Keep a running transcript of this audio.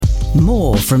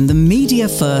More from the Media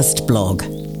First blog.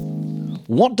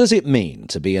 What does it mean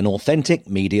to be an authentic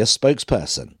media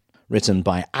spokesperson? Written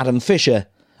by Adam Fisher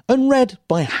and read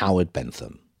by Howard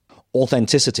Bentham.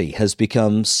 Authenticity has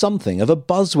become something of a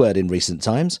buzzword in recent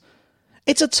times.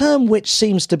 It's a term which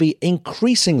seems to be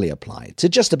increasingly applied to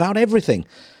just about everything,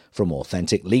 from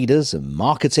authentic leaders and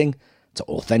marketing to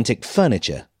authentic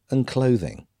furniture and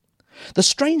clothing. The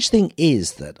strange thing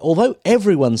is that although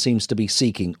everyone seems to be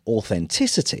seeking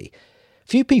authenticity,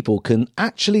 few people can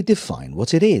actually define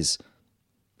what it is.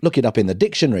 Look it up in the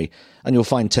dictionary and you'll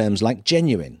find terms like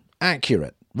genuine,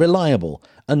 accurate, reliable,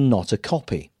 and not a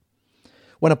copy.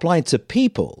 When applied to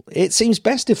people, it seems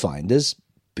best defined as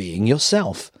being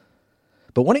yourself.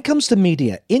 But when it comes to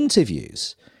media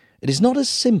interviews, it is not as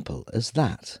simple as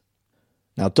that.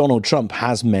 Now, Donald Trump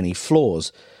has many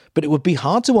flaws, but it would be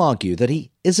hard to argue that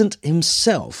he isn't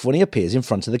himself when he appears in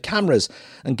front of the cameras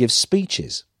and gives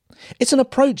speeches. It's an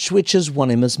approach which has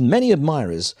won him as many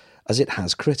admirers as it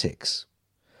has critics.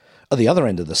 At the other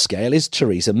end of the scale is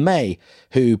Theresa May,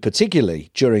 who, particularly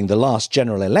during the last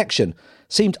general election,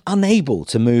 seemed unable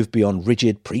to move beyond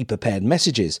rigid, pre-prepared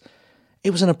messages.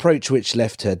 It was an approach which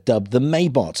left her dubbed the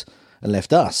Maybot and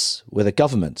left us with a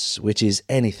government which is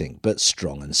anything but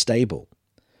strong and stable.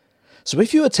 So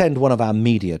if you attend one of our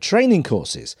media training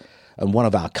courses and one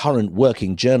of our current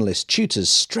working journalist tutors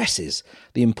stresses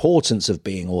the importance of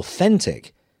being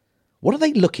authentic, what are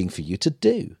they looking for you to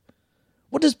do?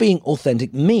 What does being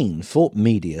authentic mean for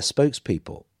media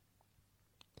spokespeople?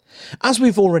 As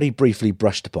we've already briefly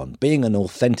brushed upon, being an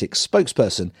authentic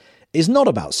spokesperson is not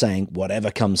about saying whatever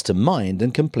comes to mind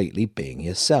and completely being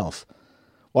yourself.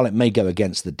 While it may go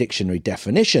against the dictionary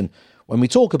definition, when we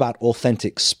talk about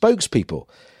authentic spokespeople,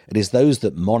 it is those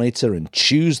that monitor and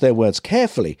choose their words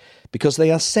carefully because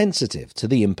they are sensitive to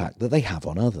the impact that they have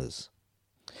on others.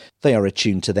 They are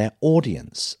attuned to their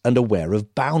audience and aware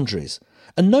of boundaries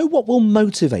and know what will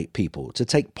motivate people to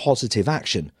take positive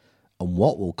action and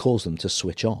what will cause them to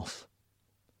switch off.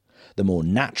 The more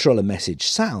natural a message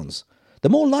sounds, the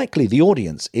more likely the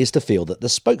audience is to feel that the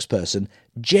spokesperson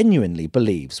genuinely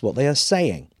believes what they are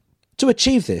saying. To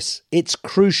achieve this, it's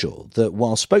crucial that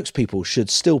while spokespeople should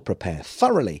still prepare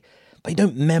thoroughly, they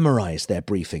don't memorize their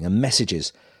briefing and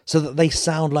messages so that they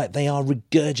sound like they are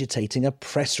regurgitating a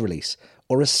press release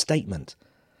or a statement.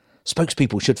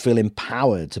 Spokespeople should feel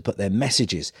empowered to put their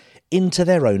messages into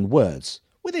their own words,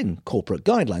 within corporate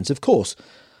guidelines, of course.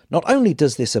 Not only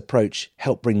does this approach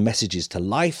help bring messages to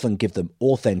life and give them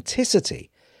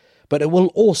authenticity, but it will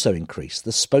also increase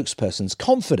the spokesperson's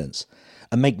confidence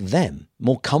and make them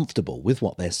more comfortable with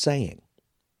what they're saying.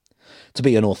 To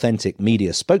be an authentic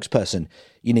media spokesperson,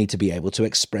 you need to be able to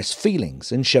express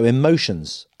feelings and show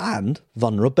emotions and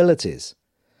vulnerabilities.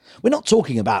 We're not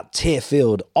talking about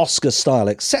tear-filled, Oscar-style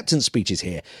acceptance speeches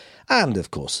here, and,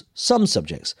 of course, some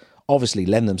subjects obviously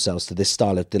lend themselves to this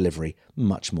style of delivery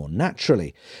much more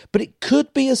naturally, but it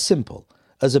could be as simple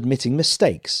as admitting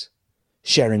mistakes,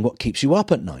 sharing what keeps you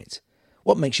up at night,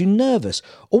 what makes you nervous,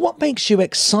 or what makes you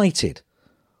excited,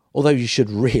 although you should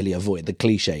really avoid the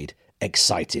cliched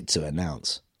excited to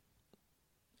announce.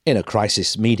 In a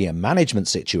crisis media management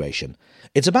situation,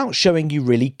 it's about showing you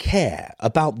really care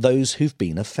about those who've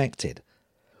been affected.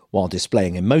 While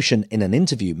displaying emotion in an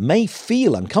interview may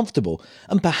feel uncomfortable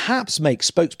and perhaps make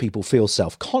spokespeople feel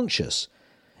self-conscious,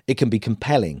 it can be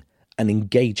compelling and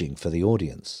engaging for the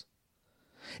audience.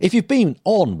 If you've been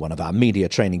on one of our media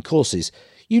training courses,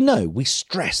 you know we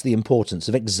stress the importance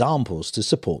of examples to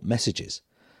support messages.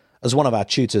 As one of our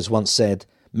tutors once said,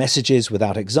 messages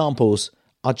without examples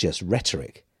are just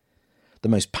rhetoric. The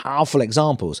most powerful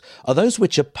examples are those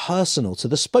which are personal to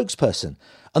the spokesperson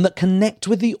and that connect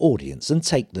with the audience and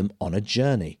take them on a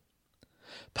journey.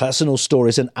 Personal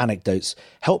stories and anecdotes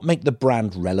help make the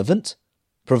brand relevant,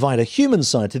 provide a human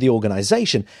side to the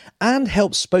organisation, and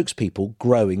help spokespeople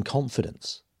grow in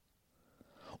confidence.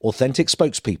 Authentic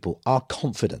spokespeople are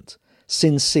confident,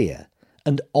 sincere,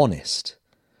 and honest.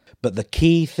 But the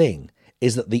key thing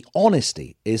is that the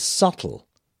honesty is subtle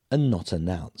and not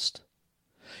announced.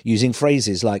 Using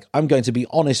phrases like, "I'm going to be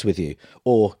honest with you,"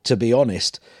 or "to be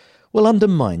honest," will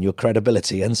undermine your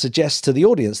credibility and suggest to the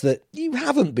audience that you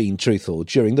haven't been truthful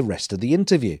during the rest of the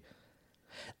interview.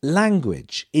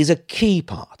 Language is a key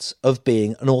part of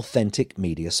being an authentic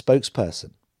media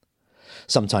spokesperson.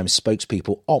 Sometimes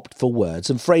spokespeople opt for words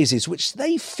and phrases which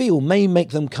they feel may make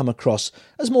them come across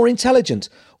as more intelligent,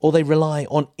 or they rely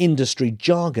on industry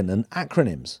jargon and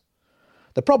acronyms.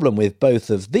 The problem with both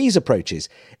of these approaches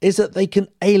is that they can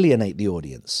alienate the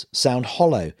audience, sound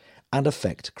hollow, and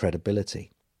affect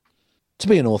credibility. To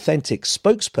be an authentic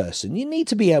spokesperson, you need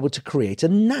to be able to create a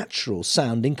natural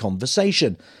sounding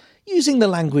conversation. using the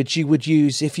language you would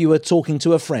use if you were talking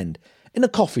to a friend in a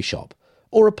coffee shop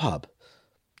or a pub,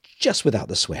 just without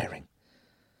the swearing.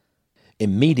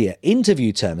 In media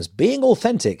interview terms, being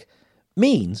authentic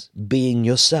means being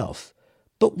yourself,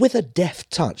 but with a deft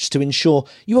touch to ensure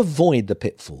you avoid the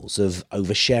pitfalls of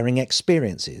oversharing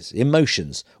experiences,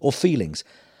 emotions, or feelings.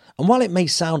 And while it may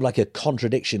sound like a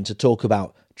contradiction to talk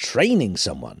about training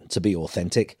someone to be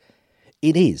authentic,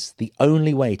 it is the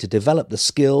only way to develop the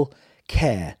skill,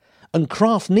 care, and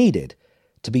craft needed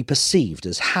to be perceived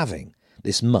as having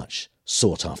this much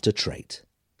sought-after trait.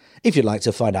 If you'd like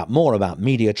to find out more about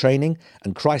media training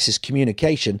and crisis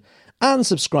communication and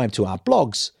subscribe to our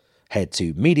blogs, head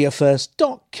to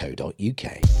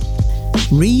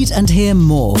mediafirst.co.uk. Read and hear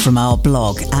more from our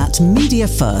blog at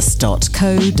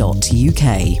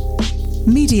mediafirst.co.uk.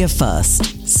 Media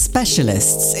First,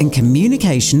 specialists in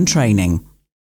communication training.